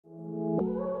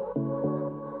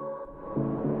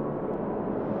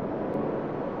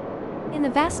In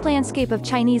the vast landscape of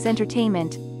Chinese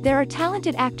entertainment, there are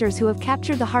talented actors who have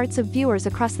captured the hearts of viewers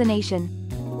across the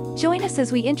nation. Join us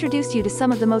as we introduce you to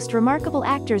some of the most remarkable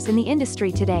actors in the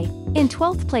industry today. In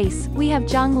 12th place, we have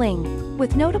Zhang Ling.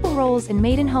 With notable roles in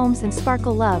Maiden Homes and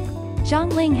Sparkle Love,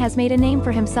 Zhang Ling has made a name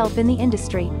for himself in the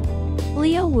industry.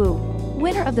 Leo Wu.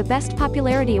 Winner of the Best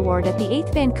Popularity Award at the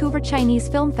 8th Vancouver Chinese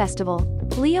Film Festival,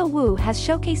 Leo Wu has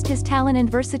showcased his talent and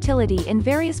versatility in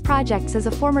various projects as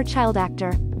a former child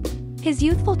actor. His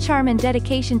youthful charm and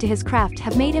dedication to his craft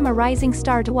have made him a rising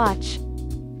star to watch.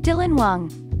 Dylan Wang.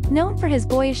 Known for his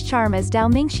boyish charm as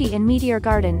Dao Mingxi in Meteor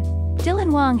Garden,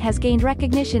 Dylan Wang has gained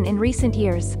recognition in recent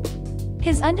years.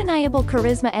 His undeniable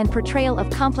charisma and portrayal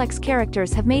of complex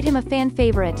characters have made him a fan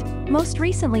favorite, most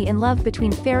recently in Love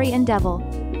Between Fairy and Devil.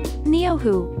 Neo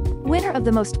Hu. Winner of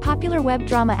the most popular web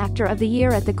drama actor of the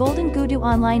year at the Golden Gudu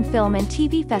Online Film and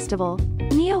TV Festival,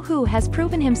 Neo Hu has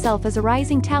proven himself as a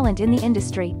rising talent in the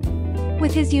industry.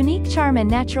 With his unique charm and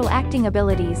natural acting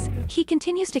abilities, he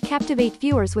continues to captivate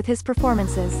viewers with his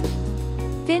performances.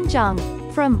 Vin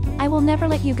Zhang. From I Will Never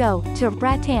Let You Go to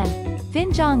Bratan, Vin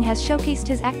Zhang has showcased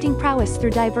his acting prowess through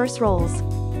diverse roles.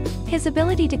 His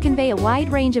ability to convey a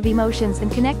wide range of emotions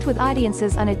and connect with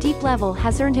audiences on a deep level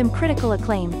has earned him critical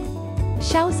acclaim.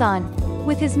 Xiao Zhan.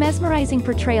 With his mesmerizing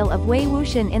portrayal of Wei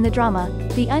Wuxian in the drama,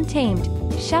 The Untamed,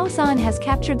 Xiao Zhan has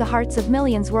captured the hearts of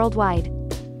millions worldwide.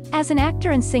 As an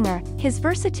actor and singer, his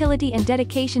versatility and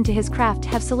dedication to his craft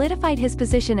have solidified his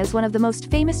position as one of the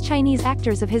most famous Chinese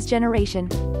actors of his generation.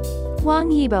 Wang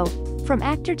Yibo. From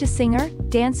actor to singer,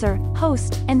 dancer,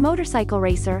 host, and motorcycle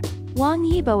racer, Wang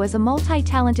Yibo is a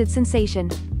multi-talented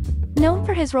sensation. Known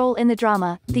for his role in the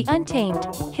drama, The Untamed,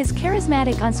 his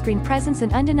charismatic on-screen presence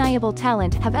and undeniable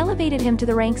talent have elevated him to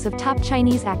the ranks of top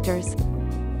Chinese actors.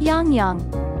 Yang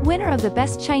Yang. Winner of the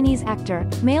Best Chinese Actor,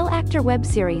 Male Actor Web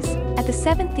Series, at the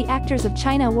 7th The Actors of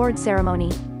China Award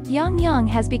ceremony, Yang Yang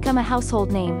has become a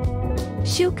household name.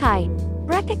 Xu Kai.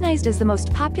 Recognized as the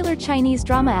most popular Chinese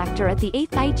drama actor at the 8th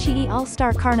Aichi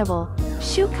All-Star Carnival,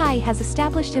 Xu Kai has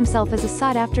established himself as a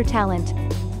sought-after talent.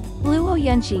 Luo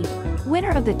Yunqi.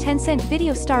 Winner of the Tencent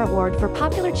Video Star Award for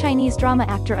Popular Chinese Drama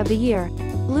Actor of the Year,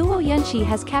 Luo Yunqi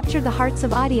has captured the hearts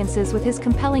of audiences with his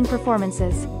compelling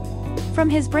performances. From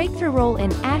his breakthrough role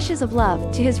in Ashes of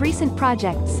Love to his recent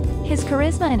projects, his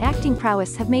charisma and acting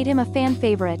prowess have made him a fan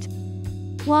favorite.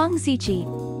 Wang Ziqi.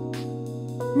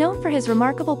 Known for his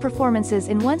remarkable performances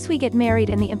in Once We Get Married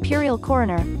and The Imperial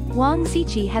Coroner, Wang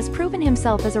Ziqi has proven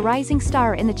himself as a rising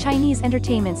star in the Chinese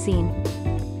entertainment scene.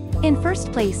 In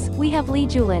first place, we have Li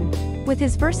Julin. With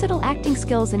his versatile acting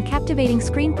skills and captivating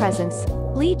screen presence,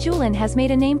 Li Julin has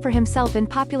made a name for himself in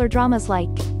popular dramas like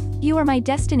You Are My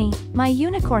Destiny, My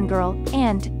Unicorn Girl,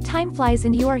 and Time Flies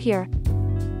and You Are Here.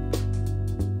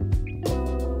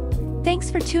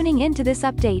 Thanks for tuning in to this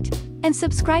update, and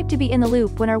subscribe to be in the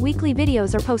loop when our weekly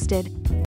videos are posted.